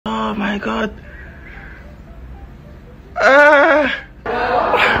Oh my god. Ah.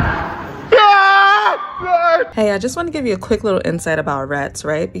 Hey, I just want to give you a quick little insight about rats,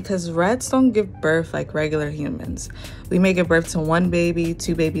 right? Because rats don't give birth like regular humans. We may give birth to 1 baby,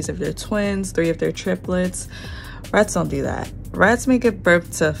 2 babies if they're twins, 3 if they're triplets. Rats don't do that. Rats may give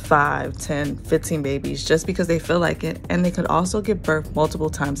birth to 5, 10, 15 babies just because they feel like it, and they could also give birth multiple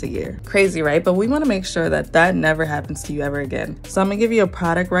times a year. Crazy, right? But we want to make sure that that never happens to you ever again. So I'm gonna give you a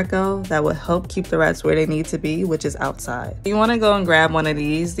product reco that will help keep the rats where they need to be, which is outside. You want to go and grab one of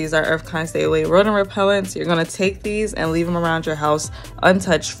these. These are EarthKind Stay Away rodent repellents. You're gonna take these and leave them around your house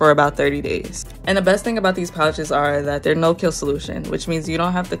untouched for about 30 days. And the best thing about these pouches are that they're no-kill solution, which means you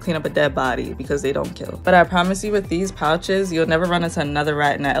don't have to clean up a dead body because they don't kill. But I promise you, with these pouches, you'll never run into another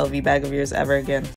rat in that LV bag of yours ever again.